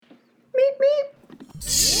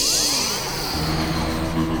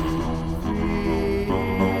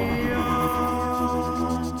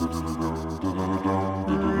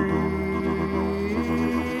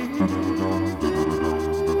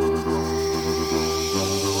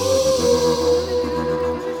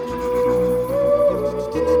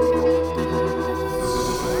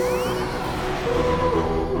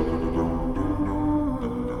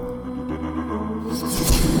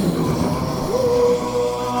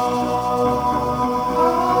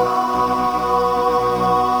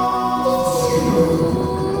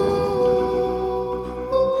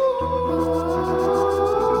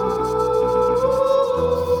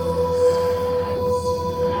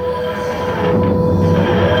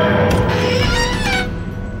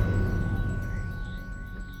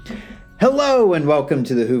Hello and welcome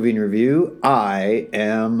to the Whovian Review. I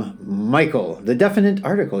am Michael, the definite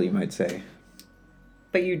article, you might say.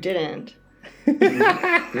 But you didn't.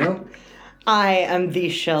 Well, I am the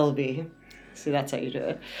Shelby. See, that's how you do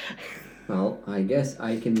it. well, I guess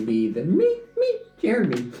I can be the me,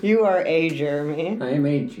 Jeremy. You are a Jeremy. I am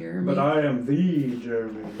a Jeremy. But I am the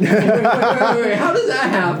Jeremy. wait, how does that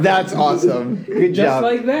happen? That's awesome. Good Just job.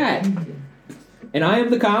 like that. And I am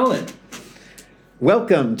the Colin.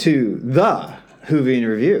 Welcome to the Whovian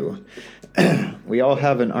Review. We all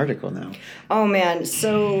have an article now. Oh man,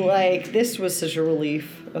 so this was such a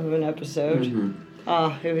relief of an episode.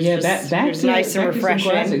 Mm-hmm. It was Yeah, just back it was to nice and back to some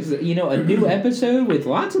refreshing. classics. You know, a new episode with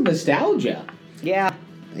lots of nostalgia. Yeah.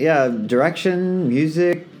 Yeah, direction,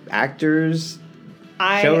 music, actors,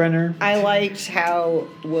 showrunner. I liked how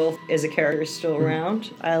Will as a character is still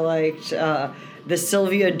around. I liked the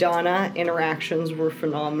Sylvia Donna interactions were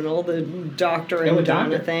phenomenal. The doctor and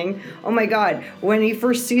Donna thing. Oh my god. When he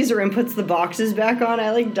first sees her and puts the boxes back on,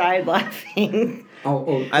 I died laughing.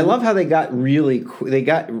 I love how they got they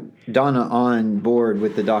got Donna on board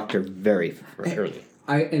with the doctor very early.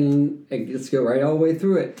 Let's go right all the way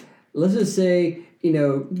through it. Let's just say,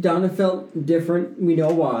 Donna felt different. We know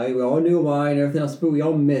why. We all knew why and everything else, but we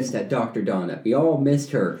all missed that Dr. Donna. We all missed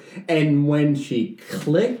her. And when she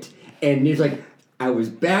clicked and it's like, I was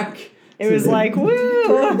back. It was like, woo!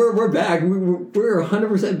 We're back. We're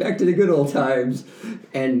 100% back to the good old times.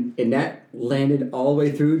 And that landed all the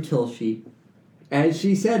way through till she, as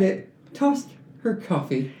she said it, tossed her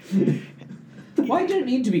coffee. Why did it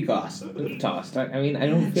need to be tossed? I mean, I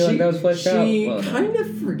don't feel like that was fleshed out. She kind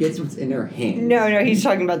of forgets what's in her hand. No, he's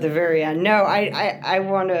talking about the very end. No, I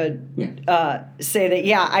want to say that,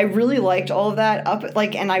 yeah, I really liked all of that.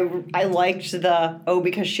 And I liked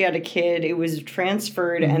because she had a kid, it was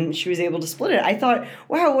transferred and she was able to split it. I thought,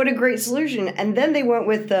 wow, what a great solution. And then they went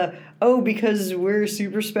with because we're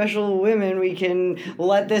super special women, we can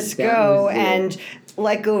let this go and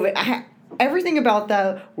let go of it. Everything about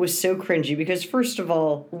that was so cringy because, first of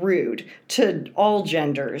all, rude to all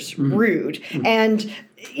genders, rude. And,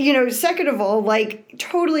 second of all,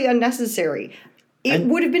 totally unnecessary. It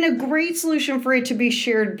would have been a great solution for it to be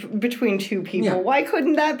shared between two people. Yeah. Why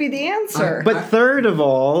couldn't that be the answer? But third of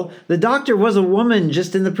all, the doctor was a woman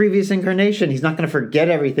just in the previous incarnation. He's not going to forget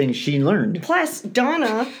everything she learned. Plus,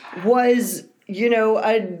 Donna was,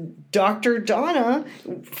 a Dr. Donna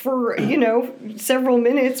for, several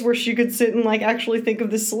minutes where she could sit and, actually think of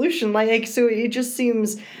the solution. So it just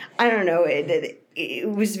seems, I don't know, it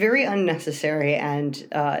was very unnecessary, and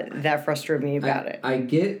that frustrated me about it. I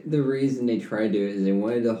get the reason they tried to do it is they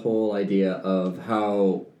wanted the whole idea of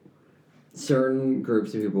how certain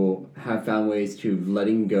groups of people have found ways to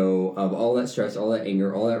letting go of all that stress, all that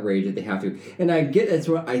anger, all that rage that they have to. And I get that's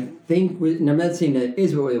what I think was, and I'm not saying that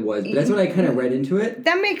is what it was, but that's what I kind of read into it.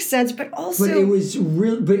 That makes sense, but also... But it was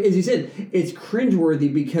real, but as you said, it's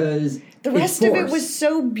cringeworthy because the rest of it was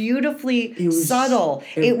so beautifully subtle.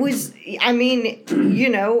 It was,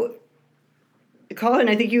 Colin,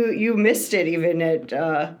 I think you missed it even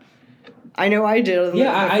at... I know I did.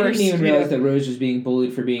 I didn't even realize that Rose was being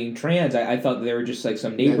bullied for being trans. I thought that they were just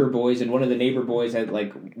some neighbor boys, and one of the neighbor boys had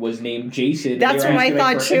was named Jason. That's what I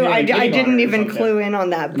thought too. I didn't even clue in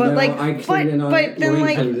on that. But in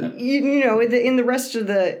the rest of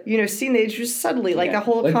the scene, they just subtly the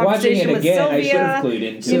whole conversation with Sylvia. I should have clued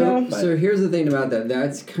into So here's the thing about that.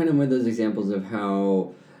 That's kind of one of those examples of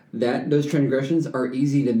how those transgressions are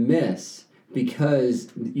easy to miss. Because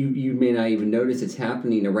you may not even notice it's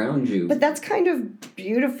happening around you. But that's kind of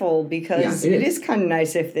beautiful because it is kind of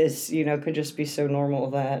nice if this, could just be so normal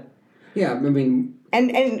that... Yeah, I mean...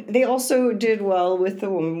 And they also did well with the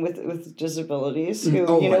woman with disabilities who,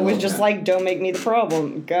 was just don't make me the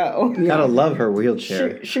problem, go. You gotta love her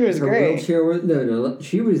wheelchair. She was great. Wheelchair was,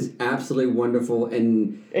 she was absolutely wonderful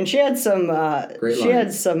and she had some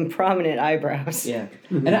had some prominent eyebrows. Yeah.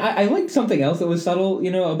 And I liked something else that was subtle,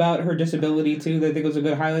 about her disability too, that I think was a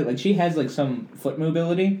good highlight. She has some foot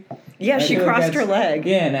mobility. Yeah, she crossed her leg.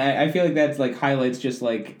 Yeah, and I feel like that's highlights just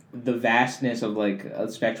the vastness of a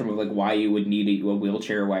spectrum of why you would need a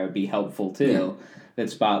wheelchair, why it would be helpful too. Yeah. That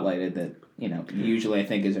spotlighted that usually I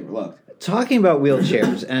think is overlooked. Talking about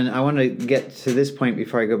wheelchairs, and I want to get to this point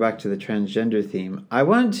before I go back to the transgender theme. I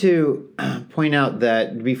wanted to point out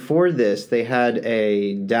that before this, they had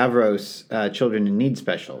a Davros Children in Need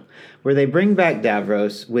special, where they bring back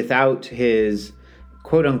Davros without his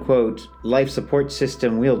quote-unquote life support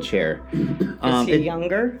system wheelchair. Is he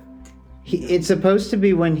younger? It's supposed to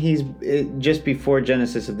be when he's just before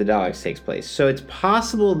Genesis of the Daleks takes place. So it's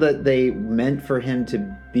possible that they meant for him to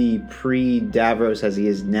be pre-Davros as he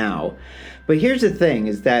is now. But here's the thing,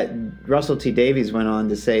 is that Russell T Davies went on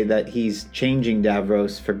to say that he's changing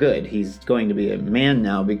Davros for good. He's going to be a man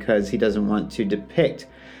now because he doesn't want to depict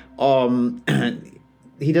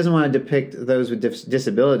he doesn't want to depict those with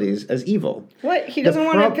disabilities as evil. What? He doesn't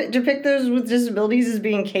want to depict those with disabilities as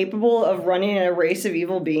being capable of running a race of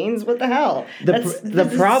evil beings? What the hell? That's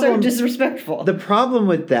so disrespectful. The problem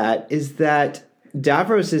with that is that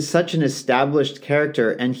Davros is such an established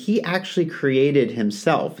character, and he actually created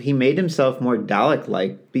himself. He made himself more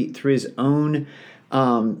Dalek-like through his own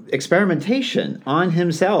experimentation on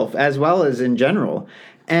himself, as well as in general.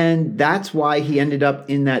 And that's why he ended up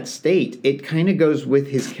in that state. It kind of goes with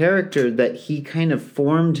his character that he kind of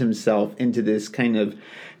formed himself into this kind of,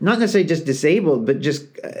 not necessarily just disabled, but just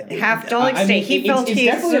half Dalek state. He felt it's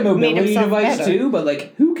definitely a mobility device too. But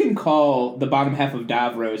like, who can call the bottom half of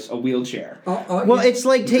Davros a wheelchair? Well, it's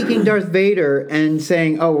like taking Darth Vader and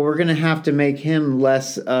saying, "Oh, we're going to have to make him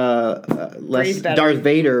less Darth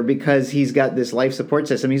Vader because he's got this life support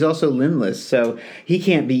system. He's also limbless, so he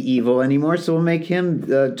can't be evil anymore. So we'll make him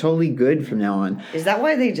totally good from now on." Is that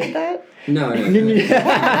why they did that? No.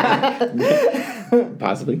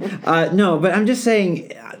 Possibly. No, but I'm just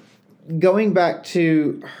saying, going back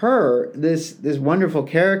to her, this wonderful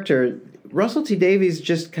character, Russell T Davies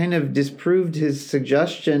just kind of disproved his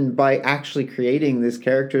suggestion by actually creating this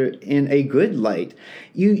character in a good light.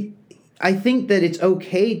 I think that it's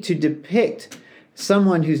okay to depict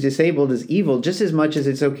someone who's disabled as evil just as much as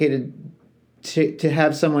it's okay to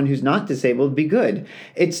have someone who's not disabled be good.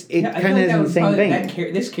 It kind of is in the same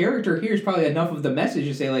vein. This character here is probably enough of the message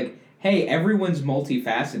to say, like, hey, everyone's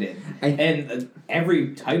multifaceted. And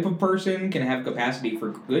every type of person can have capacity for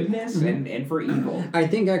goodness and for evil. I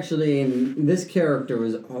think, actually, this character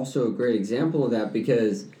was also a great example of that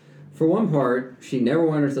because, for one part, she never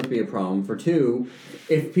wanted herself to be a problem. For two,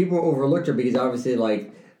 if people overlooked her because, obviously,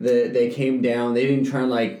 like, they came down, they didn't try and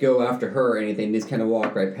like go after her or anything, they just kind of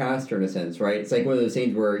walk right past her in a sense, right? It's like one of those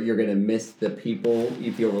things where you're going to miss the people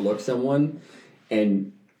if you overlook someone,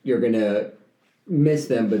 and you're going to miss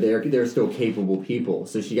them, but they're still capable people.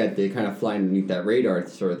 So she got to kind of fly underneath that radar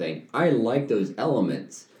sort of thing. I like those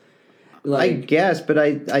elements. I guess, but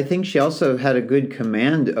I think she also had a good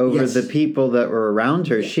command over the people that were around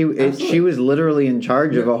her. She was literally in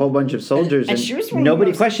charge of a whole bunch of soldiers, and she was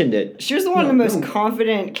nobody questioned it. She was one of the most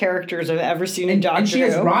confident characters I've ever seen in Doctor Who. And she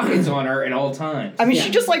has rockets on her at all times. I mean,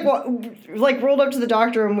 she just like rolled up to the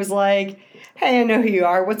Doctor and was like, "Hey, I know who you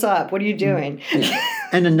are. What's up? What are you doing?"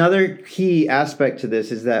 And another key aspect to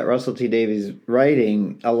this is that Russell T Davies'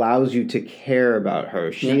 writing allows you to care about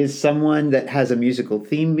her. She is someone that has a musical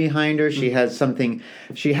theme behind her. She has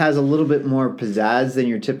a little bit more pizzazz than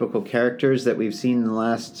your typical characters that we've seen in the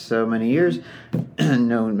last so many years.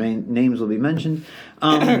 No names will be mentioned.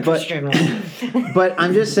 But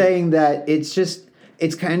I'm just saying that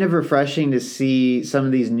it's kind of refreshing to see some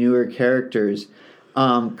of these newer characters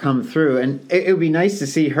come through, and it would be nice to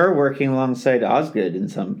see her working alongside Osgood in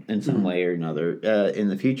some way or another in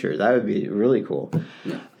the future. That would be really cool.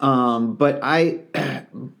 But I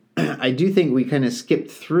do think we kind of skipped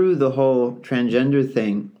through the whole transgender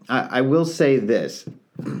thing. I will say this: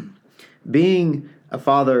 being a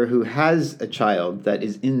father who has a child that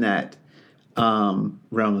is in that realm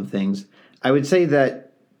of things, I would say that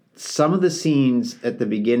some of the scenes at the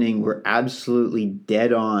beginning were absolutely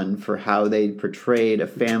dead on for how they portrayed a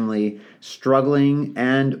family struggling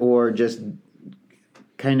and or just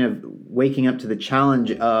kind of waking up to the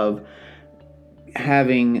challenge of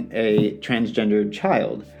having a transgendered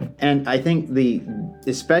child. And I think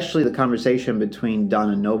especially the conversation between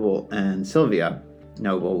Donna Noble and Sylvia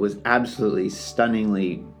Noble was absolutely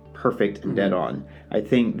stunningly perfect and dead on. I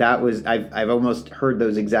think that was I've almost heard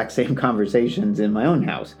those exact same conversations in my own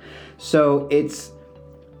house. So it's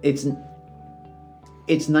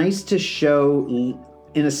nice to show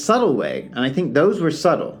in a subtle way, and I think those were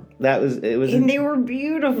subtle. And they were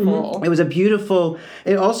beautiful. It was a beautiful.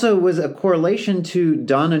 It also was a correlation to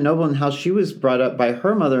Donna Noble and how she was brought up by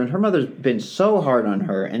her mother, and her mother's been so hard on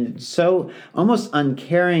her and so almost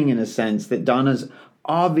uncaring in a sense that Donna's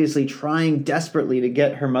obviously trying desperately to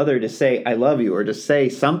get her mother to say "I love you" or to say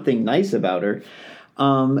something nice about her.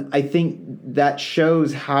 I think that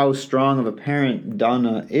shows how strong of a parent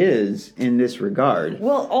Donna is in this regard.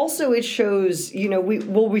 Well, also it shows,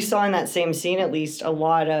 we saw in that same scene at least a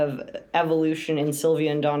lot of evolution in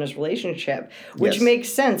Sylvia and Donna's relationship, which makes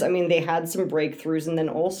sense. I mean, they had some breakthroughs, and then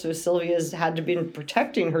also Sylvia's had to be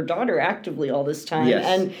protecting her daughter actively all this time. Yes.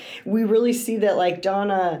 And we really see that, like,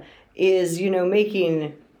 Donna is,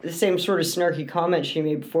 making the same sort of snarky comment she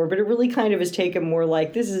made before, but it really kind of is taken more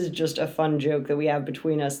like, this is just a fun joke that we have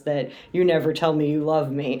between us that you never tell me you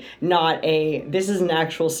love me, not this is an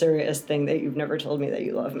actual serious thing that you've never told me that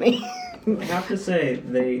you love me. I have to say,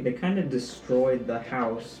 they kind of destroyed the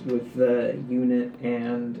house with the unit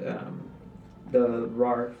and the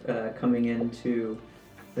RAR coming into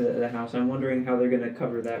the house. I'm wondering how they're going to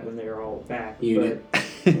cover that when they're all back. Unit.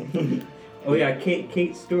 But, oh yeah,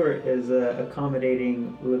 Kate Stewart is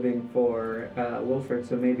accommodating living for Wilford,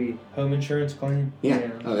 so maybe Home insurance claim.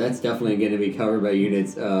 Yeah. Oh, that's definitely going to be covered by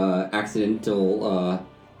Unit's accidental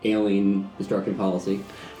alien destruction policy.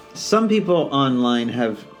 Some people online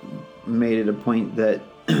have made it a point that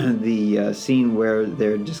the scene where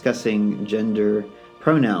they're discussing gender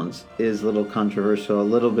pronouns is a little controversial, a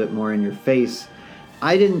little bit more in your face.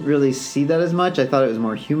 I didn't really see that as much. I thought it was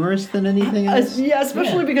more humorous than anything else. Yeah,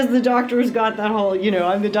 especially because the doctor's got that whole,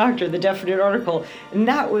 I'm the doctor, the definite article. And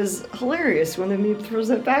that was hilarious when the Meep throws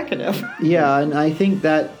that back at him. Yeah, and I think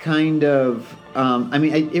that kind of...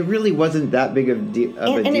 it really wasn't that big of a deal.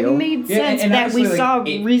 And it made sense and that we honestly, saw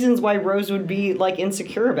reasons why Rose would be,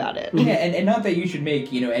 insecure about it. Yeah, and not that you should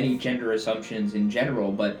make, any gender assumptions in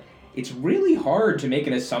general, but it's really hard to make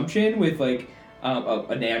an assumption with,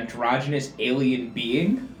 an androgynous alien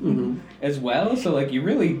being as well. So, you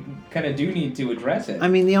really kind of do need to address it. I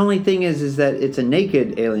mean, the only thing is that it's a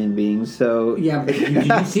naked alien being, so... Yeah, but did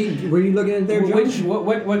you see... Were you looking at their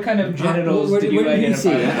What kind of genitals did you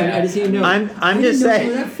identify? I just didn't know. I'm just saying...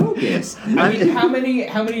 That focus. I mean,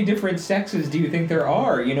 how many different sexes do you think there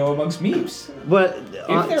are, amongst Meeps? But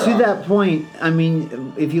to that point, I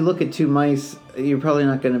mean, if you look at two mice, you're probably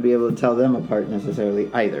not going to be able to tell them apart necessarily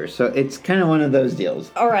either. So it's kind of one of those deals.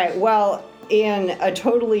 All right, well, in a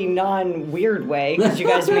totally non-weird way, because you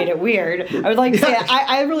guys made it weird, I would like to say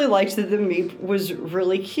I really liked that the Meep was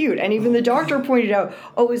really cute. And even the doctor pointed out,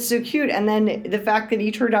 it's so cute. And then the fact that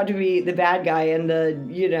he turned out to be the bad guy and the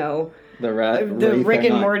The Rick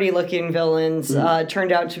and Morty looking villains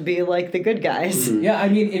turned out to be the good guys. Yeah, I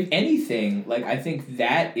mean, if anything, I think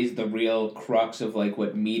that is the real crux of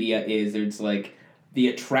what media is. It's the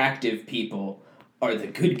attractive people are the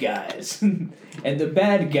good guys, and the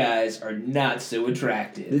bad guys are not so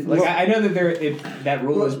attractive. I know that that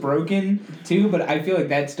rule is broken too, but I feel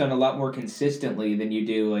that's done a lot more consistently than you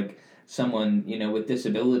do someone with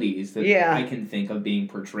disabilities that I can think of being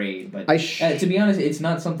portrayed. But to be honest, it's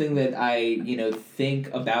not something that I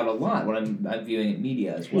think about a lot when I'm viewing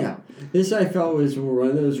media as well. Yeah, this I felt was one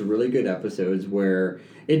of those really good episodes where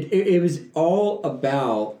it was all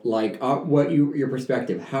about what your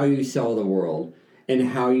perspective, how you saw the world, and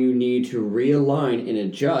how you need to realign and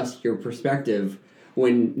adjust your perspective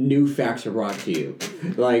when new facts are brought to you.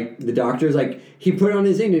 The doctor's he put on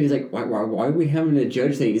his thing and he's why are we having to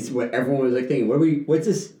judge things? What everyone was thinking, what's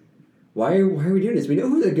this? Why are we doing this? We know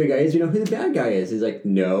who the good guy is, we know who the bad guy is. He's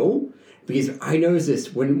no, because I noticed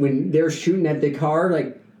this when they're shooting at the car,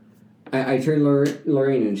 I turned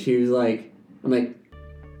Lorraine and she was I'm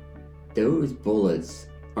those bullets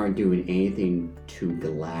aren't doing anything to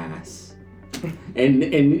glass. and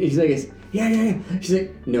she's yeah. She's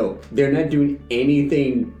no, they're not doing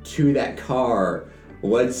anything to that car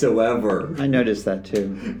whatsoever. I noticed that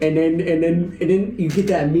too. And then you get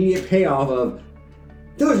that immediate payoff of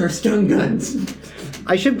those are stun guns.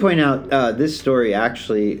 I should point out this story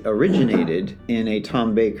actually originated in a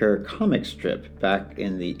Tom Baker comic strip back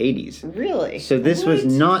in the 80s. Really? So this was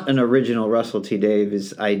not an original Russell T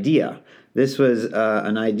Davies idea. This was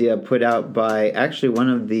an idea put out by actually one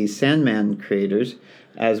of the Sandman creators,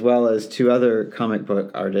 as well as two other comic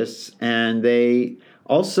book artists. And they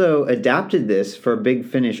also adapted this for Big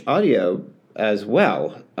Finish Audio as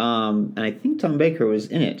well. And I think Tom Baker was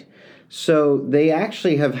in it. So they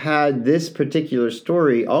actually have had this particular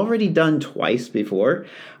story already done twice before.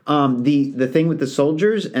 The thing with the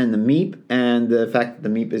soldiers and the Meep and the fact that the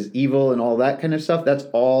Meep is evil and all that kind of stuff, that's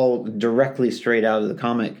all directly straight out of the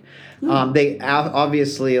comic. They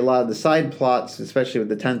obviously, a lot of the side plots, especially with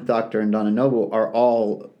the 10th Doctor and Donna Noble, are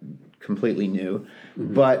all completely new.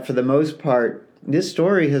 Mm-hmm. But for the most part, this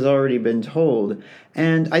story has already been told.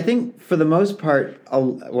 And I think for the most part,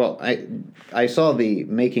 I saw the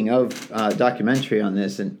making of documentary on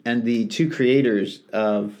this, and the two creators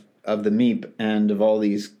of the Meep and of all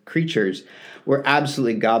these creatures were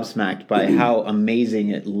absolutely gobsmacked by how amazing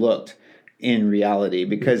it looked in reality,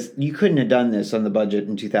 because you couldn't have done this on the budget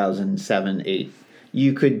in 2007-8.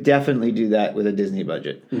 You could definitely do that with a Disney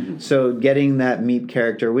budget. Mm-hmm. So getting that Meep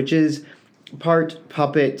character, which is part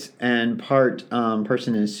puppet and part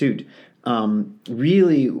person in a suit,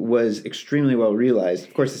 really was extremely well realized.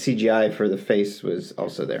 Of course, the CGI for the face was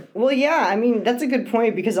also there. Well, yeah, I mean, that's a good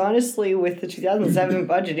point because honestly, with the 2007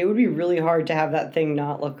 budget, it would be really hard to have that thing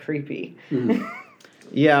not look creepy.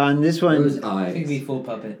 Yeah, on this one, Those I think eyes. be full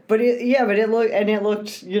puppet. But it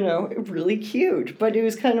looked, really cute, but it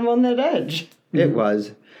was kind of on that edge. it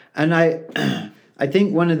was. And I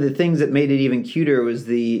think one of the things that made it even cuter was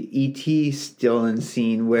the E.T. still-in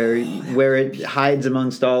scene where it hides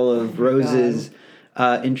amongst all of Rose's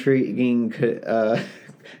intriguing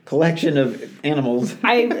collection of animals.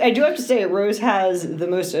 I do have to say, Rose has the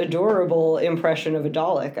most adorable impression of a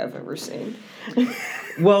Dalek I've ever seen.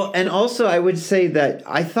 Well, and also I would say that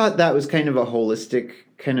I thought that was kind of a holistic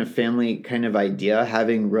kind of family kind of idea,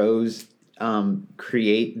 having Rose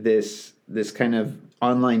create this kind of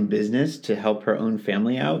online business to help her own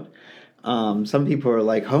family out. Some people are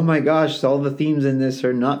like, oh my gosh, all the themes in this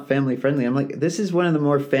are not family friendly. I'm like, this is one of the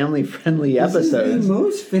more family friendly episodes. This is the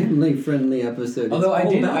most family friendly episode. Although It's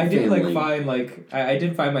all about I did family. I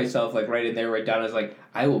did find myself like right in there, right down. I was like,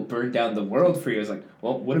 I will burn down the world for you. I was like,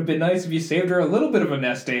 well, would have been nice if you saved her a little bit of a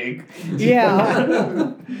nest egg.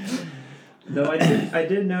 Yeah. Though I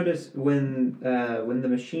did notice when the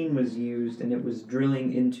machine was used and it was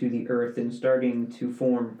drilling into the earth and starting to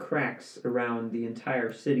form cracks around the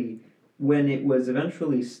entire city, when it was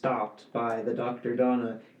eventually stopped by the Dr.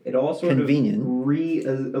 Donna, it all sort Convenient. of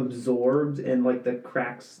reabsorbed and like the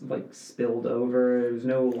cracks like spilled over. There was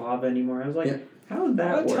no lava anymore. I was like, Yeah. how did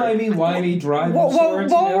that What work? timey-wimey driving While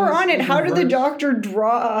swords. we're on it, how did the reverse? doctor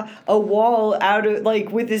draw a wall out of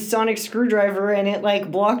with his sonic screwdriver and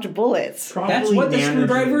it blocked bullets? Probably That's what the nanogenes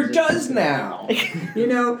screwdriver and- does now.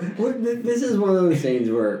 This is one of those things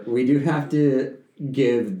where we do have to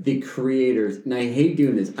give the creators, and I hate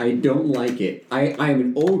doing this, I don't like it. I'm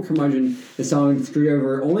an old curmudgeon. The sonic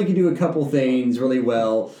screwdriver only can do a couple things really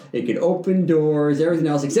well. It could open doors, everything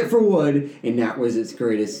else except for wood, and that was its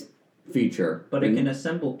greatest feature. But it can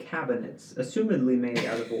assemble cabinets, assumedly made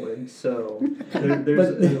out of wood, so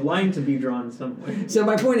there's a line to be drawn somewhere. So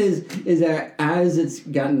my point is that as it's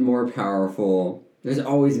gotten more powerful, there's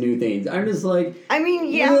always new things. I'm just like, I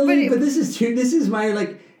mean, yeah, really? but This is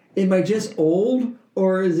my am I just old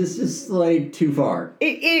or is this just too far?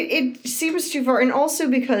 it seems too far, and also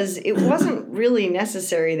because it wasn't really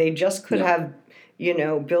necessary. They just could No. have,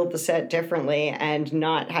 built the set differently and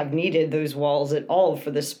not have needed those walls at all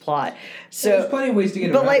for this plot. So, There's plenty of ways to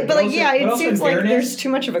get but around it. it also seems in like fairness- there's too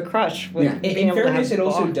much of a crush with Yeah. being In able to fairness, have it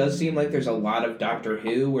also block. does seem like there's a lot of Doctor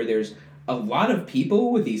Who where there's a lot of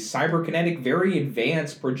people with these cyberkinetic, very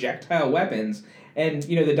advanced projectile weapons. And,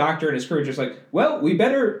 the Doctor and his crew are just like, well, we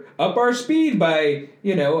better up our speed by,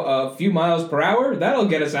 a few miles per hour. That'll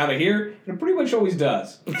get us out of here. And it pretty much always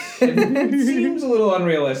does. It seems a little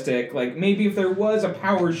unrealistic. Like, maybe if there was a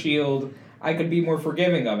power shield, I could be more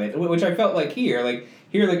forgiving of it. Which I felt like here.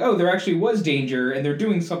 Oh, there actually was danger, and they're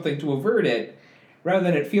doing something to avert it. Rather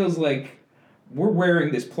than it feels like we're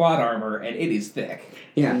wearing this plot armor, and it is thick.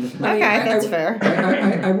 Yeah. Okay, that's fair.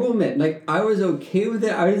 I will admit, I was okay with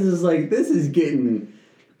it. I was just like,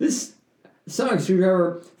 this sonic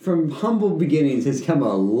screwdriver from humble beginnings has come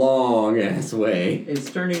a long ass way. It's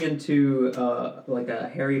turning into a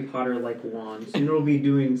Harry Potter like wand. Soon it'll be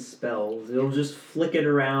doing spells. It'll just flick it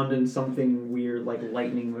around and something weird like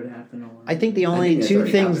lightning would happen on. I think the I only think that's two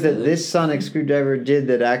already things that happened. this sonic screwdriver did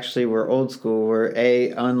that actually were old school were A,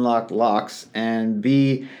 unlock locks, and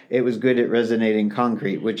B, it was good at resonating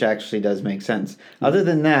concrete, which actually does make sense. Other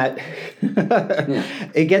than that,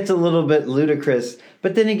 it gets a little bit ludicrous.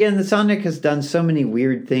 But then again, the Sonic has done so many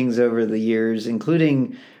weird things over the years,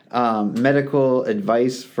 including medical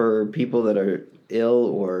advice for people that are ill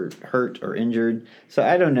or hurt or injured. So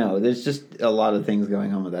I don't know. There's just a lot of things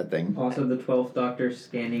going on with that thing. Also, the 12th Doctor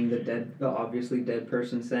scanning the obviously dead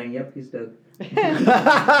person, saying, "Yep, he's dead."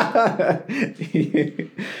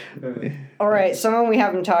 All right, someone we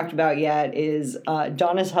haven't talked about yet is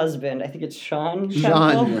Donna's husband. I think it's Sean.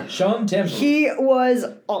 Sean. Temple. Sean Temple. He was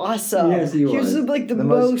awesome. Yes, he was. like the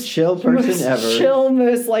most chill person most ever. Chill,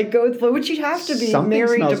 most go with the flow, which you'd have to be Something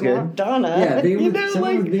married smells to good. Donna. Yeah, being you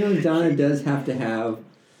being with Donna does have to have.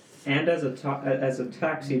 And as a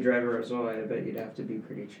taxi driver as well, I bet you'd have to be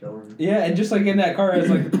pretty chill. Yeah, and just in that car, I was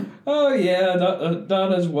like, oh yeah,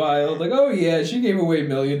 Donna's wild. Like, oh yeah, she gave away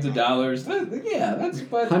millions of dollars. That's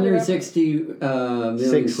but 160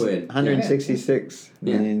 million quid. 166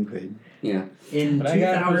 million quid. Yeah. In But I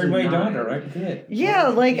got a weird way 2009, daughter. I'm good.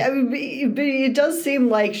 Yeah, but it does seem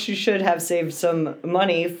like she should have saved some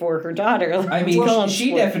money for her daughter. I mean, Well,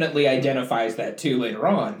 she definitely identifies that too later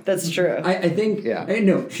on. That's true. I think. Yeah.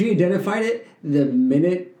 No, she identified it the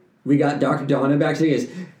minute we got Dr. Donna back to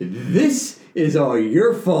is this is all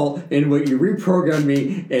your fault and what you reprogrammed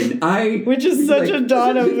me and I which is such a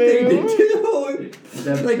Donna move.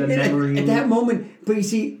 At that moment, but you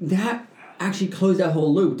see that actually closed that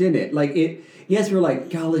whole loop, didn't it? Like it. Yes, we're like,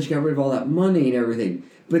 God, she got rid of all that money and everything.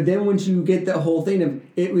 But then once you get the whole thing of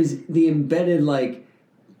it was the embedded like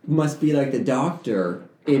must be like the doctor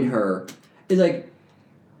in her is like.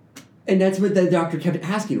 And that's what the doctor kept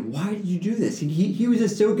asking. Why did you do this? He was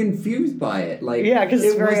just so confused by it. Like because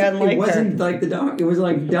it's very unlike it wasn't her. like the doc. It was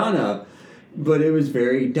like Donna, but it was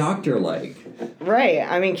very doctor-like. Right.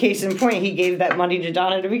 I mean, case in point, he gave that money to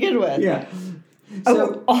Donna to begin with. Yeah.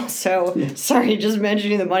 So, also, sorry, just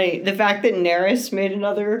mentioning the money, the fact that Neris made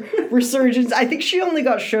another resurgence, I think she only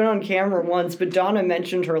got shown on camera once, but Donna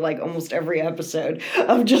mentioned her like almost every episode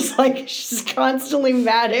of just like, she's constantly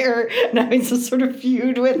mad at her and having some sort of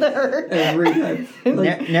feud with her. Every time.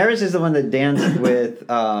 Neris is the one that danced with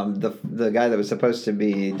the guy that was supposed to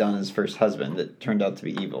be Donna's first husband that turned out to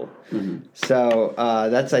be evil. Mm-hmm. So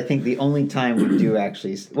that's, I think, the only time we do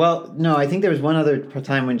actually... Well, no, I think there was one other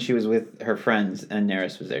time when she was with her friends and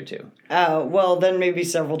Neris was there too. Oh, well, then maybe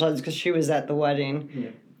several times because she was at the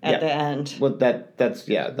wedding at the end. Well, that's,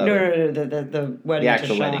 yeah. No, the wedding. The actual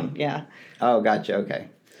to Sean. wedding. Yeah. Oh, gotcha, okay.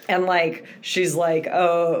 And, like, she's like,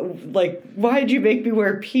 oh, like, why'd you make me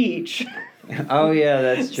wear peach? Oh, yeah,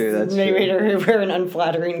 that's true, that's They true. made her wear an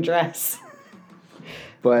unflattering dress.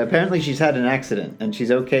 But apparently she's had an accident, and she's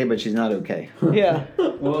okay, but she's not okay. Yeah.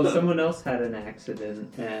 Well, someone else had an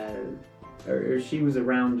accident, or she was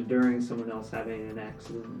around during someone else having an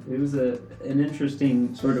accident. It was an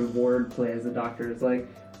interesting sort of wordplay as the doctor is like,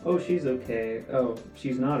 oh, she's okay. Oh,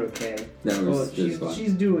 she's not okay. That was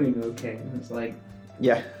she's doing okay. And it's like...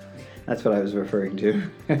 Yeah, that's what I was referring to.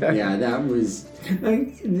 Yeah, that was...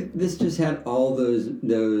 this just had all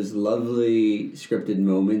those lovely scripted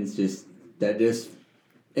moments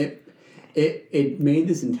It made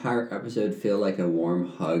this entire episode feel like a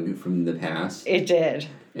warm hug from the past. It did.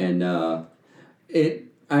 And I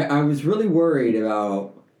was really worried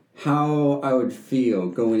about how I would feel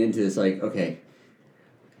going into this. Like, okay,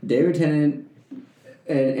 David Tennant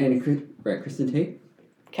and Kristen Tate?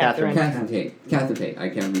 Catherine Tate. I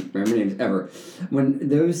can't remember names ever. When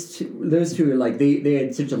those two are like, they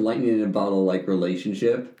had such a lightning in a bottle like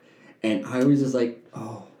relationship. And I was just like,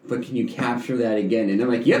 oh, but can you capture that again? And I'm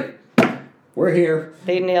like, yep, we're here.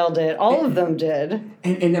 They nailed it. All of them did.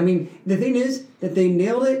 And I mean, the thing is that they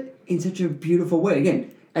nailed it in such a beautiful way.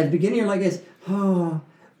 Again, at the beginning you're like this, oh,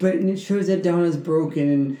 but it shows that Donna's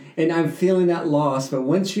broken and I'm feeling that loss. But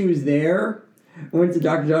once she was there, once the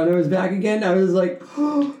Dr. Donna was back again, I was like,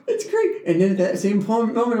 oh, it's great. And then at that same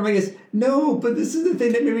moment, I'm like, no, but this is the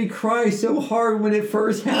thing that made me cry so hard when it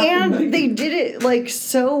first happened. And they did it like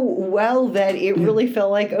so well that it really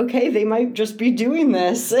felt like, okay, they might just be doing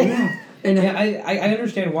this. Yeah. And I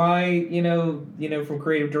understand why, from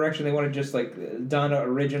creative direction they wanted just like Donna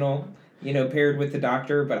original, paired with the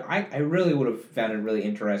Doctor, but I really would have found it really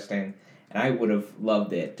interesting, and I would have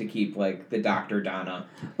loved it to keep like the Dr. Donna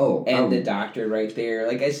the Doctor right there.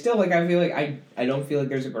 Like I feel like I don't feel like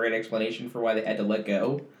there's a great explanation for why they had to let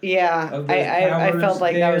go. Yeah, I felt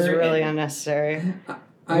like that was really unnecessary.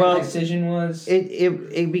 Well, decision was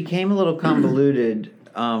it became a little convoluted.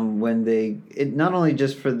 When it not only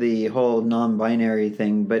just for the whole non-binary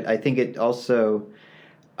thing, but I think it also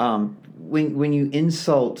when you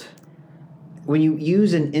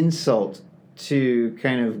use an insult to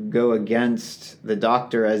kind of go against the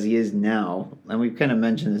Doctor as he is now, and we've kind of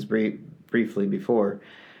mentioned this briefly before.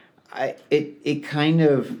 It kind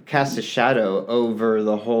of casts a shadow over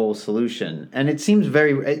the whole solution, and it seems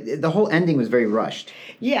the whole ending was very rushed.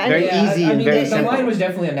 Yeah, very easy and very the simple. The line was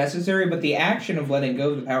definitely unnecessary, but the action of letting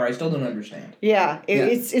go of the power, I still don't understand. Yeah,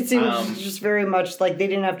 it seems just very much like they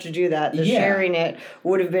didn't have to do that. The sharing it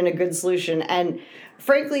would have been a good solution, and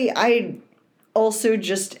frankly, I also,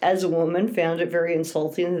 just as a woman, found it very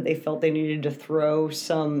insulting that they felt they needed to throw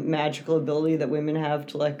some magical ability that women have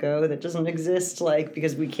to let go that doesn't exist, like,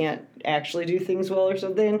 because we can't actually do things well or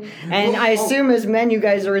something. And I assume as men, you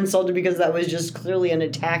guys are insulted because that was just clearly an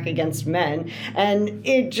attack against men. And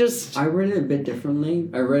it just... I read it a bit differently.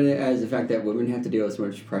 I read it as the fact that women have to deal with so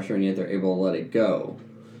much pressure and yet they're able to let it go.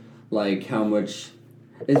 Like, how much...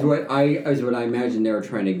 is what I imagined they were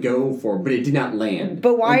trying to go for, but it did not land.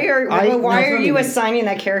 But why are you assigning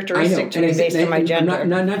that I know, characteristic to me based on my gender? I'm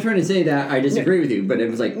not trying to say that I disagree with you, but it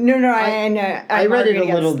was like I know. I read it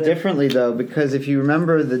a little differently though, because if you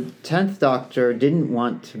remember, the 10th Doctor didn't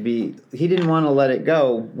want to let it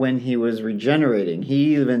go when he was regenerating.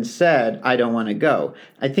 He even said, "I don't want to go."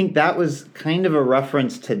 I think that was kind of a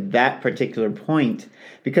reference to that particular point,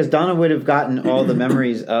 because Donna would have gotten all the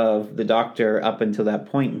memories of the Doctor up until that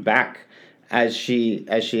point back, as she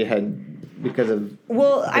had, because of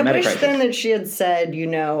I wish then that she had said,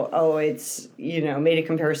 it's made a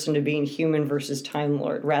comparison to being human versus Time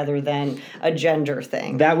Lord rather than a gender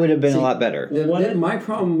thing. That would have been a lot better. My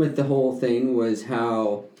problem with the whole thing was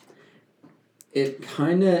how it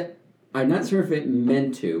kind of, I'm not sure if it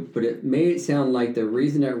meant to, but it made it sound like the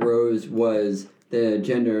reason that Rose was the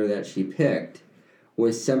gender that she picked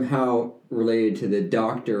was somehow related to the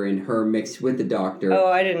Doctor and her mixed with the Doctor. Oh,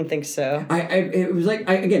 I didn't think so. It was like,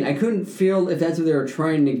 I couldn't feel if that's what they were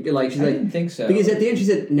trying to, like, she's I like... didn't think so. Because at the end she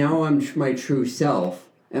said, now I'm my true self.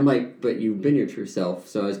 I'm like, but you've been your true self,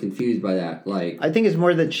 so I was confused by that. Like, I think it's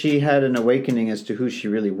more that she had an awakening as to who she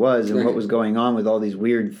really was and what was going on with all these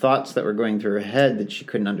weird thoughts that were going through her head that she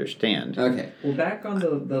couldn't understand. Okay. Well, back on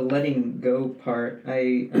the letting go part,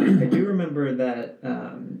 I do remember that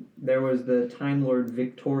there was the Time Lord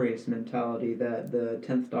victorious mentality that the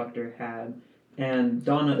 10th Doctor had, and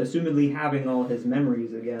Donna, assumedly having all his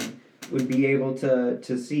memories again, would be able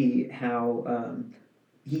to see how...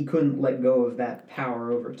 he couldn't let go of that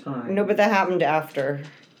power over time. No, but that happened after.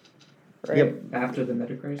 Right? Yep. After the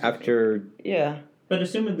metacrisis? After... Yeah. But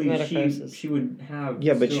assumedly she would have...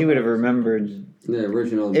 Yeah, but she would have remembered... The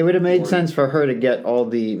original... It would have made sense for her to get all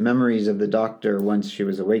the memories of the Doctor once she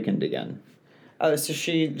was awakened again. Oh, so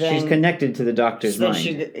she then... She's connected to the Doctor's so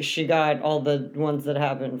mind. She got all the ones that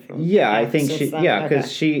happened from... Yeah, I think since she... then? Yeah, because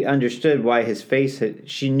Okay. she understood why his face had...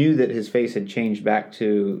 She knew that his face had changed back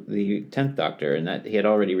to the 10th Doctor and that he had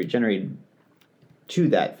already regenerated to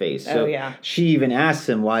that face. So she even asked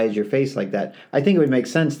him, why is your face like that? I think it would make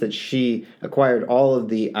sense that she acquired all of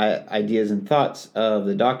the ideas and thoughts of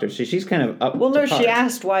the Doctor. So she's kind of up Well, to no, par. she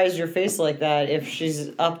asked, why is your face like that? If she's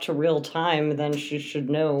up to real time, then she should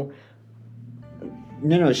know...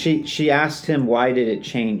 No, she asked him, why did it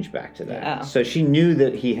change back to that? Oh. So she knew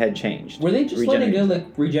that he had changed. Were they just letting go like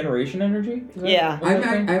regeneration energy? Yeah.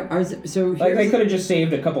 I was... So like they could have just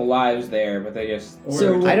saved a couple lives there, but they just...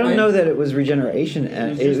 So I don't know that it was regeneration.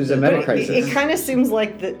 It was a metacrisis. It kind of seems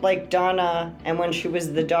like Donna, and when she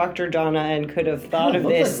was the Dr. Donna and could have thought of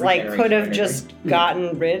this, like could have regeneration just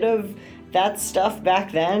gotten rid of that stuff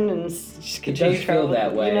back then and just It does feel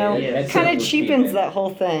that way. Kind of cheapens that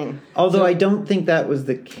whole thing. Although I don't think that was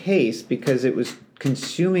the case, because it was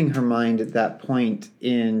consuming her mind at that point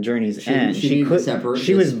in Journey's End. She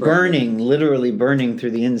was burning, literally burning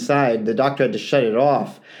through the inside. The Doctor had to shut it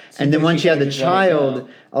off. And then once she had the child,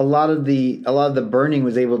 a lot of the burning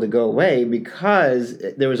was able to go away because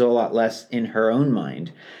there was a lot less in her own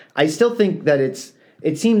mind. I still think that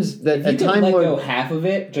it seems that if you a Time let Lord... go half of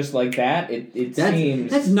it, just like that, seems...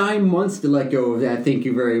 That's 9 months to let go of that, thank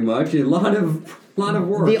you very much. A lot of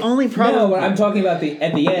work. The only problem... No, I'm talking about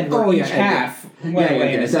at the end, where each half...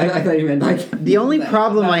 I thought you meant like... The only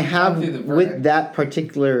problem I have with that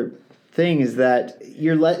particular thing is that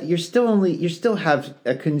you still have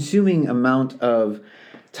a consuming amount of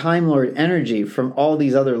Time Lord energy from all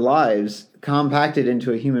these other lives compacted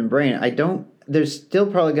into a human brain. There's still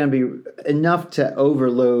probably going to be enough to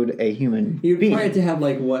overload a human You'd being. probably have to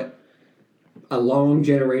have, a long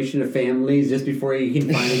generation of families just before you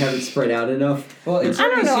can finally have it spread out enough? Well, it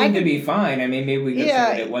certainly seemed to be fine. I mean, maybe we could say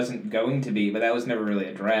that it wasn't going to be, but that was never really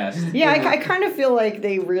addressed. Yeah, I kind of feel like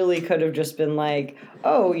they really could have just been like,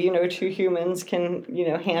 oh, two humans can,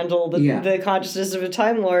 handle the consciousness of a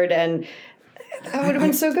Time Lord, and... That would have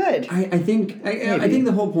been so good. I think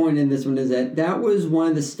the whole point in this one is that was one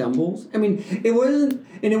of the stumbles. I mean, it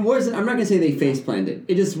wasn't. I'm not gonna say they face planted.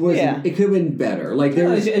 It just wasn't. Yeah. It could have been better.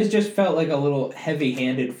 It just felt like a little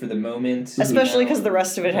heavy-handed for the moment. Especially because the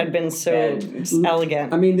rest of it had been so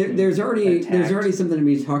elegant. I mean, there's already something to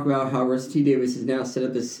be talk about how Russ T. Davies has now set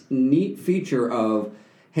up this neat feature of,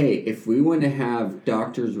 hey, if we want to have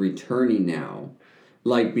doctors returning now,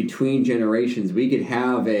 like between generations, we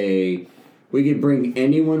could bring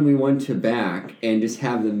anyone we want to back and just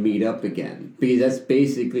have them meet up again. Because that's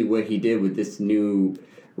basically what he did with this new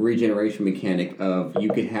regeneration mechanic of you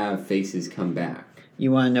could have faces come back.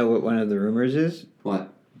 You want to know what one of the rumors is?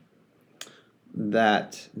 What?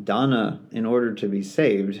 That Donna, in order to be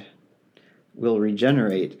saved, will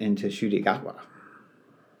regenerate into Shudigawa.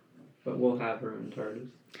 But we'll have her in TARDIS.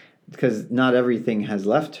 because not everything has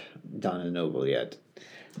left Donna Noble yet.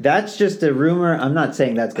 That's just a rumor. I'm not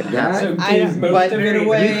saying that's going to happen. So I give don't- most of it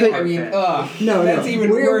away. you could- I mean, No, that's even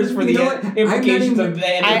worse for the implications of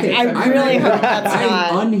that. I really hope that's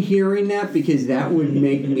not. I'm unhearing that because that would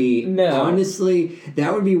make me honestly.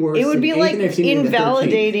 That would be worse. It would be than like anything I've seen in the 13th.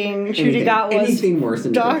 invalidating Chudigatwa's anything worse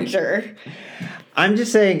than the 13th. doctor. I'm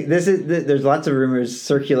just saying there's lots of rumors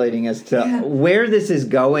circulating as to where this is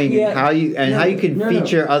going and how you can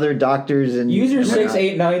feature other doctors and User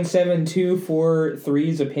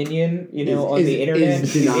 6897243's opinion, on the internet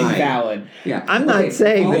is invalid. Yeah, I'm not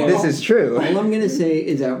saying that this is true. All I'm gonna say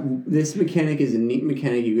is that this mechanic is a neat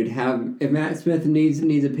mechanic. You could have if Matt Smith needs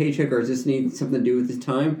a paycheck or just needs something to do with his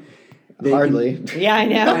time. Hardly. Yeah, I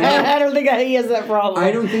know. I don't think he has that problem.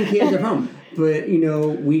 I don't think he has a problem. But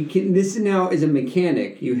we can. This now is a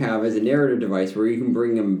mechanic you have as a narrative device where you can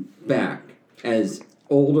bring him back as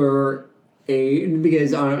older.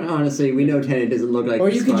 Because honestly, we know Tennant doesn't look like. Or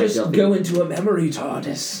you could just go into a memory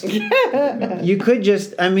TARDIS. You could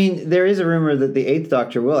just. I mean, there is a rumor that the Eighth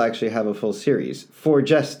Doctor will actually have a full series for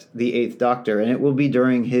just the Eighth Doctor, and it will be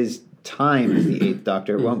during his time as the Eighth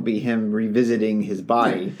Doctor. It won't be him revisiting his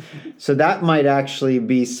body. So that might actually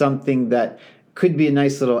be something that could be a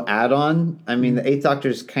nice little add-on. I mean, the Eighth Doctor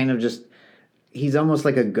is kind of just... He's almost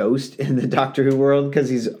like a ghost in the Doctor Who world because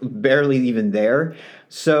he's barely even there.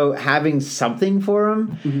 So having something for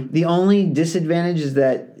him, the only disadvantage is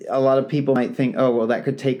that a lot of people might think, oh, well, that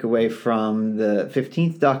could take away from the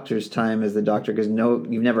 15th Doctor's time as the Doctor because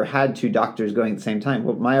you've never had two Doctors going at the same time.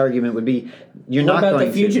 Well, my argument would be you're not going to... What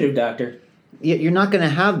about the Fugitive Doctor? Yeah, you're not going to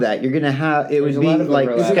have that. You're going to have... It would be like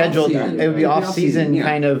scheduled... It would be off-season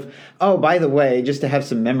kind of... Oh, by the way, just to have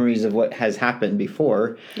some memories of what has happened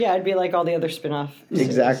before. Yeah, it'd be like all the other spin-off.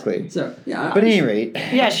 Exactly. So, yeah. But at any rate...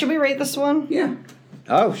 Yeah, should we rate this one? Yeah.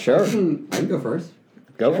 Oh, sure. I can go first.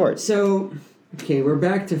 Go for it. So, okay, we're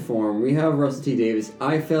back to form. We have Russell T. Davies.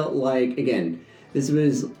 I felt like, again, this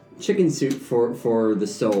was chicken soup for the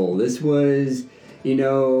soul. This was,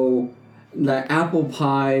 the apple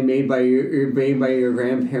pie made by your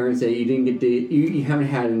grandparents that you didn't get to you haven't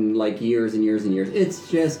had in like years and years and years. It's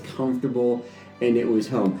just comfortable and it was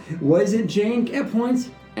home. Was it jank at points?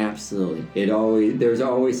 Absolutely. There's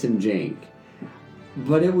always some jank.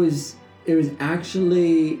 But it was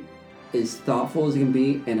actually as thoughtful as it can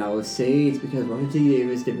be, and I would say it's because Robert T.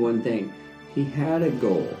 Davis did one thing. He had a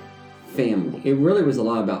goal. Family. It really was a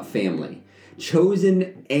lot about family.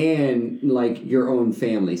 Chosen and like your own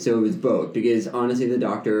family, so it was both. Because honestly, the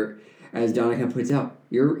Doctor, as Donna kind of points out,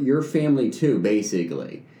 you're family too,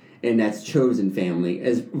 basically, and that's chosen family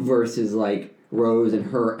as versus like Rose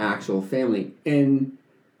and her actual family, and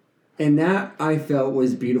that I felt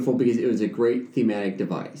was beautiful because it was a great thematic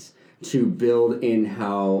device to build in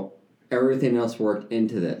how everything else worked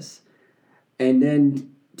into this, and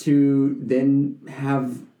then to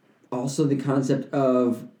have also the concept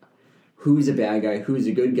of who's a bad guy, who's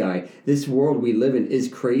a good guy. This world we live in is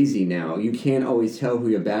crazy now. You can't always tell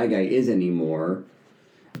who a bad guy is anymore.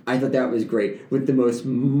 I thought that was great. With the most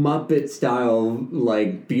Muppet style,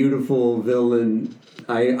 like, beautiful villain.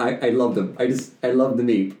 I love them. I love the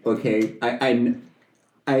Meep, okay?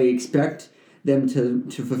 I expect them to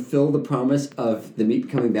fulfill the promise of the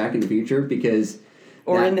Meep coming back in the future because...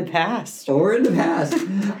 Or in the past. Or in the past.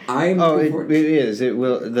 It is. It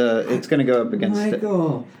will. It's going to go up against...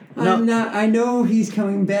 Michael... No. I know he's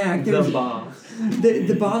coming back. The boss.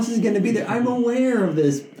 The boss is going to be there. I'm aware of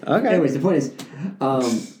this. Okay. Anyways, the point is,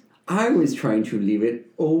 I was trying to leave it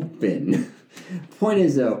open. Point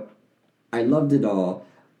is, though, I loved it all.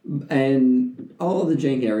 And all of the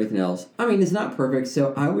jank and everything else. I mean, it's not perfect,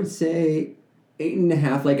 so I would say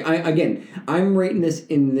 8.5. Like, I'm rating this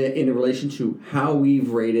in relation to how we've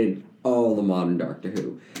rated all the modern Doctor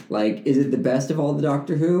Who. Like, is it the best of all the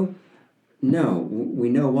Doctor Who? No, we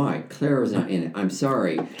know why. Clara's not in it. I'm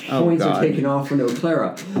sorry. Points are taken off for no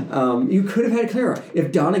Clara. You could have had Clara.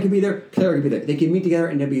 If Donna could be there, Clara could be there. They could meet together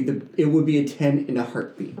and it would be a 10 in a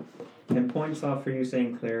heartbeat. And points off for you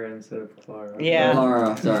saying Clara instead of Clara. Yeah.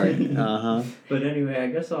 Clara, sorry. Uh-huh. But anyway, I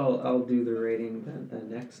guess I'll do the rating then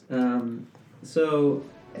next. So,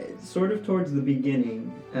 sort of towards the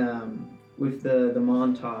beginning, with the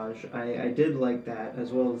montage, I did like that as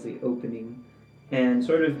well as the opening. And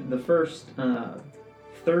sort of the first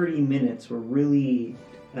 30 minutes were really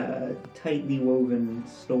tightly woven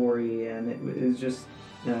story, and it was just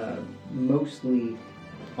mostly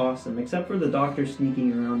awesome, except for the Doctor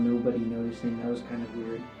sneaking around, nobody noticing. That was kind of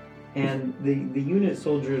weird. And the unit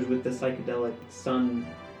soldiers with the psychedelic sun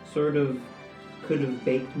sort of could have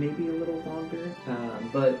baked maybe a little longer,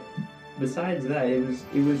 but besides that, it was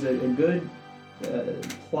a good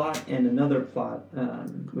plot and another plot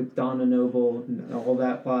with Donna Noble and all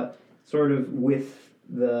that plot, sort of with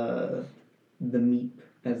the Meep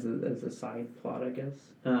as a side plot, I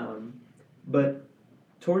guess. But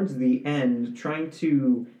towards the end, trying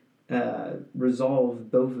to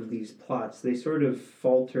resolve both of these plots, they sort of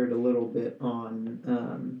faltered a little bit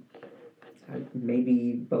on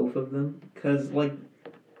maybe both of them, because like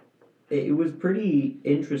it was pretty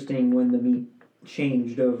interesting when the Meep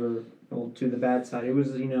changed over to the bad side. It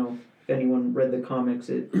was, if anyone read the comics,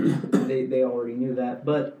 they already knew that,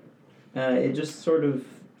 but it just sort of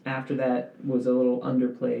after that was a little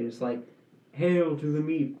underplayed. It's like, hail to the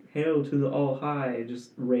Meep, hail to the All High, it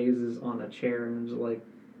just raises on a chair and it's like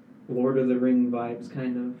Lord of the Ring vibes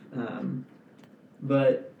kind of.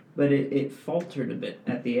 But it faltered a bit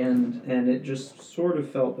at the end, and it just sort of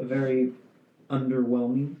felt very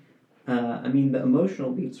underwhelming. The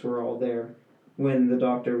emotional beats were all there when the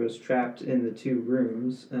Doctor was trapped in the 2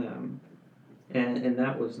 rooms, and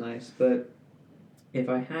that was nice. But if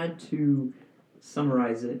I had to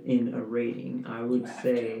summarize it in a rating, I would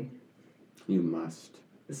say You must.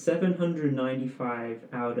 795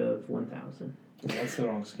 out of 1,000. That's the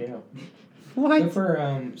wrong scale. What? Go for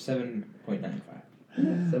 7.95.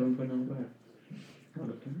 7.95 out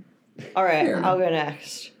of 10. All right, Fair I'll go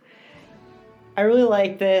next. I really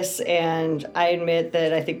like this, and I admit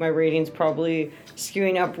that I think my rating's probably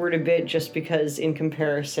skewing upward a bit just because in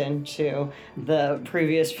comparison to the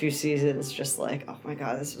previous few seasons, just like, oh my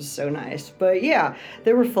god, this was so nice. But yeah,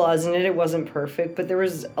 there were flaws in it. It wasn't perfect, but there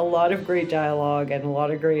was a lot of great dialogue and a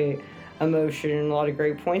lot of great emotion and a lot of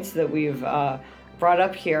great points that we've brought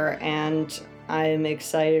up here, and I'm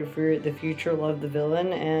excited for the future. Love the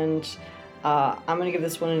villain, and I'm going to give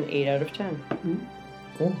this one an 8 out of 10.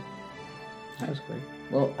 Cool. That was great.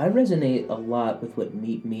 Well, I resonate a lot with what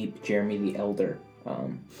Meep Jeremy the Elder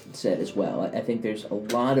said as well. I think there's a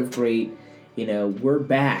lot of great, we're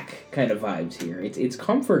back kind of vibes here. It's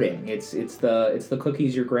comforting. It's the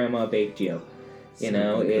cookies your grandma baked you. It's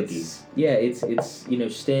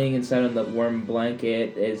staying inside on the warm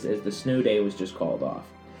blanket as the snow day was just called off.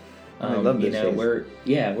 I love this phase.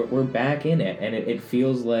 we're back in it, and it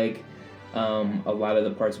feels like a lot of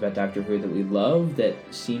the parts about Doctor Who that we love that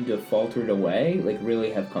seem to have faltered away, like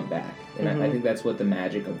really have come back, and I think that's what the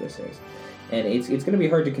magic of this is. And it's going to be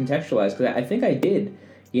hard to contextualize, because I think I did,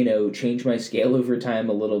 change my scale over time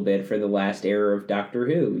a little bit for the last era of Doctor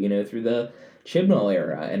Who, through the Chibnall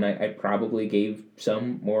era, and I probably gave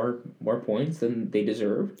some more points than they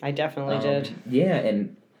deserved. I definitely did. Yeah,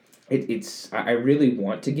 and I really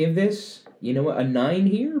want to give this, a 9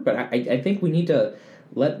 here, but I think we need to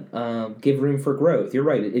give room for growth. You're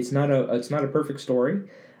right. It's not a perfect story.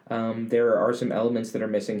 There are some elements that are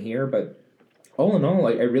missing here, but all in all,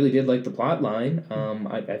 I really did like the plot line.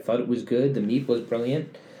 I thought it was good. The Meep was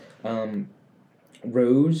brilliant.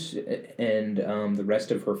 Rose and the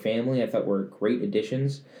rest of her family, I thought, were great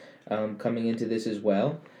additions coming into this as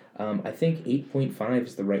well. I think 8.5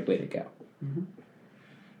 is the right way to go. Mm-hmm.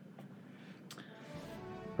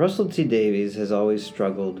 Russell T Davies has always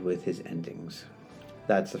struggled with his endings.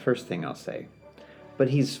 That's the first thing I'll say. But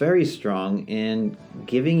he's very strong in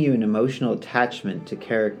giving you an emotional attachment to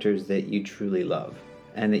characters that you truly love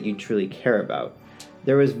and that you truly care about.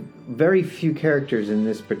 There was very few characters in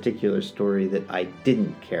this particular story that I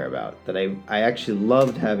didn't care about, that I actually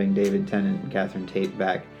loved having David Tennant and Catherine Tate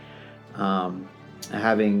back,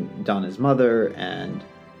 having Donna's mother and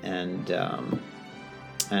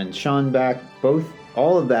Sean back.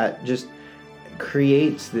 All of that just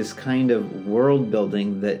creates this kind of world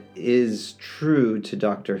building that is true to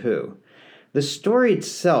Doctor Who. The story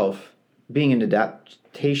itself, being an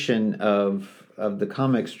adaptation of the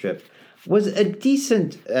comic strip, was a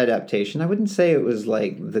decent adaptation. I wouldn't say it was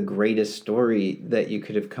like the greatest story that you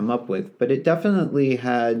could have come up with, but it definitely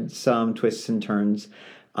had some twists and turns.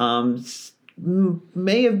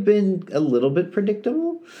 May have been a little bit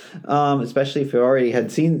predictable, especially if you already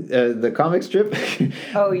had seen the comic strip.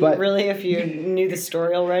 Oh, really? If you knew the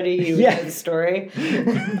story already, you would know the story?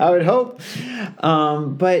 I would hope.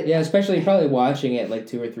 But yeah, especially probably watching it like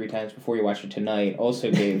 2 or 3 times before you watch it tonight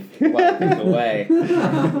also gave a lot of things away.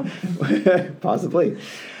 Possibly.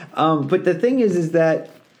 But the thing is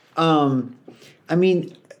that,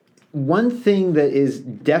 one thing that is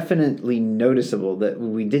definitely noticeable that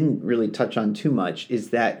we didn't really touch on too much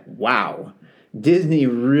is that, wow, Disney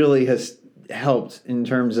really has helped in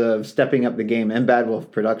terms of stepping up the game, and Bad Wolf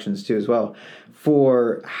Productions too as well,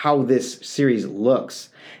 for how this series looks.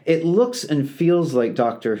 It looks and feels like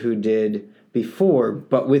Doctor Who did before,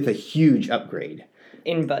 but with a huge upgrade.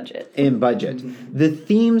 in budget. In budget. The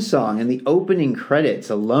theme song and the opening credits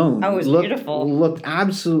alone was beautiful. looked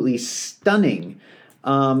absolutely stunning.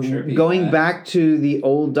 Trippy, Going yeah. back to the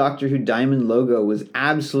old Doctor Who Diamond logo was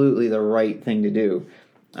absolutely the right thing to do.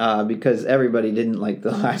 Because everybody didn't like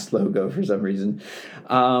the last logo for some reason.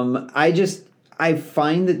 I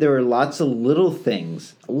find that there are lots of little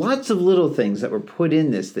things that were put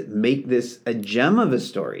in this that make this a gem of a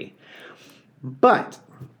story. But,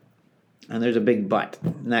 and there's a big but,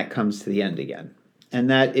 and that comes to the end again. And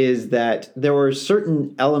that is that there were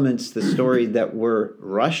certain elements to the story that were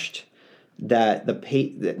rushed, that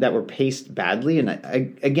were paced badly. And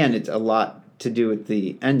again, it's a lot to do with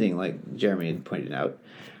the ending, like Jeremy had pointed out.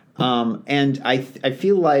 And I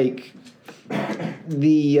feel like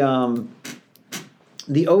the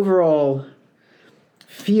overall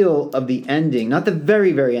feel of the ending, not the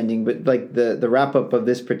very, very ending, but like the wrap-up of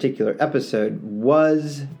this particular episode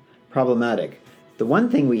was problematic. The one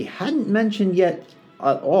thing we hadn't mentioned yet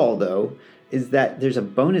at all, though, is that there's a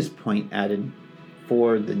bonus point added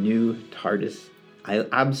for the new TARDIS. I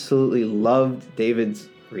absolutely loved David's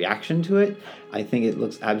reaction to it. I think it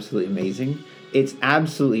looks absolutely amazing. It's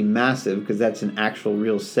absolutely massive because that's an actual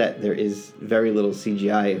real set. There is very little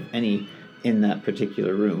CGI, if any, in that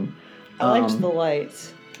particular room. I liked the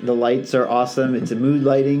lights. The lights are awesome. It's a mood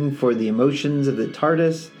lighting for the emotions of the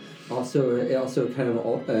TARDIS. It also kind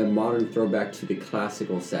of a modern throwback to the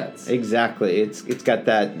classical sets. Exactly. It's got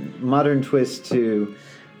that modern twist to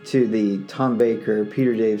the Tom Baker,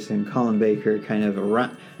 Peter Davison, Colin Baker kind of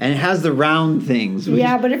around, and it has the round things.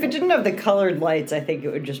 Yeah, but if it didn't have the colored lights, I think it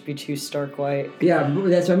would just be too stark white. Yeah,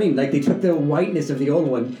 that's what I mean. Like, they took the whiteness of the old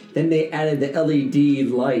one, then they added the LED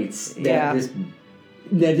lights. That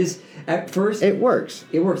just at first it works.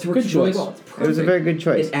 It works. Good choice. Well. It's It was a very good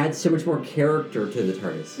choice. It adds so much more character to the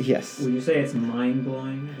TARDIS. Yes. Would you say it's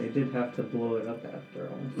mind-blowing? They did have to blow it up after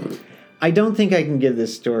all. I don't think I can give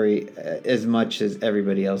this story as much as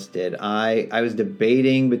everybody else did. I was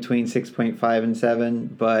debating between 6.5 and 7,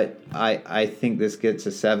 but I think this gets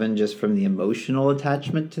a 7 just from the emotional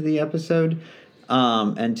attachment to the episode,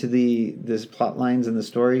 and to this plot lines in the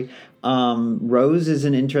story. Rose is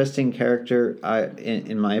an interesting character,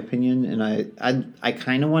 in my opinion, and I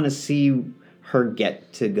kind of want to see her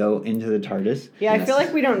get to go into the TARDIS. Yeah, I feel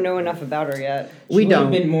like we don't know enough about her yet. We would have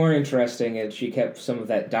don't. been more interesting if she kept some of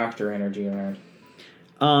that doctor energy around.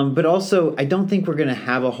 But also, I don't think we're going to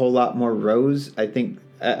have a whole lot more Rose. I think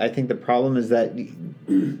the problem is that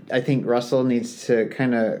I think Russell needs to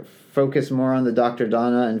kind of focus more on the Dr.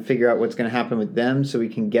 Donna and figure out what's going to happen with them so we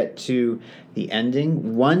can get to the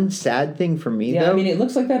ending. One sad thing for me, though... I mean, it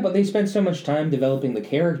looks like that, but they spent so much time developing the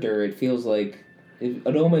character, it feels like...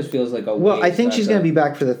 It almost feels like a waste. Well, I think she's going to be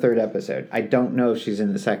back for the third episode. I don't know if she's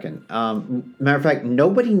in the second. Matter of fact,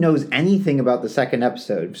 nobody knows anything about the second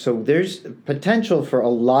episode, so there's potential for a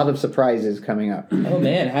lot of surprises coming up. Oh,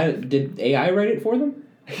 man. Did AI write it for them?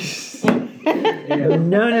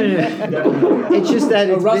 No. It's just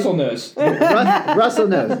that Russell knows. Russell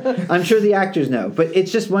knows. I'm sure the actors know. But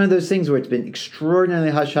it's just one of those things where it's been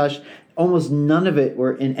extraordinarily hush-hush. Almost none of it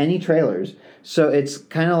were in any trailers. So it's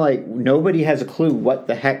kind of like nobody has a clue what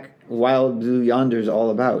the heck Wild Blue Yonder is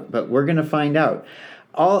all about. But we're going to find out.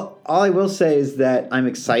 All I will say is that I'm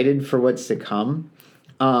excited for what's to come.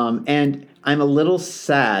 And I'm a little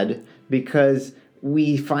sad because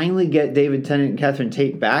we finally get David Tennant and Catherine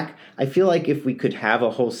Tate back. I feel like if we could have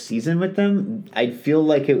a whole season with them, I'd feel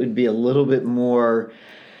like it would be a little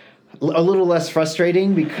less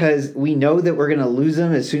frustrating because we know that we're going to lose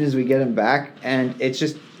them as soon as we get them back. And it's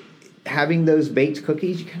just having those baked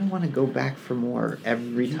cookies, you kind of want to go back for more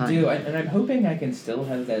every time. You do, and I'm hoping I can still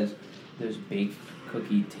have those baked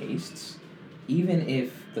cookie tastes, even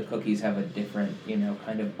if the cookies have a different,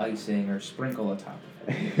 kind of icing or sprinkle atop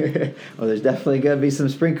of it. Well, there's definitely going to be some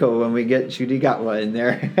sprinkle when we get Shooty Gatwa in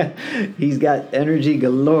there. He's got energy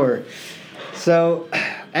galore. So,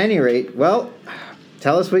 at any rate, well,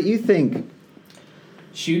 tell us what you think.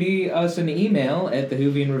 Shoot us an email at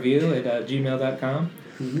thewhovianreview@gmail.com.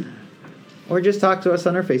 Mm-hmm. Or just talk to us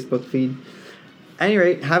on our Facebook feed. At any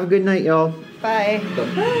rate, have a good night, y'all. Bye.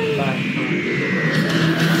 Bye.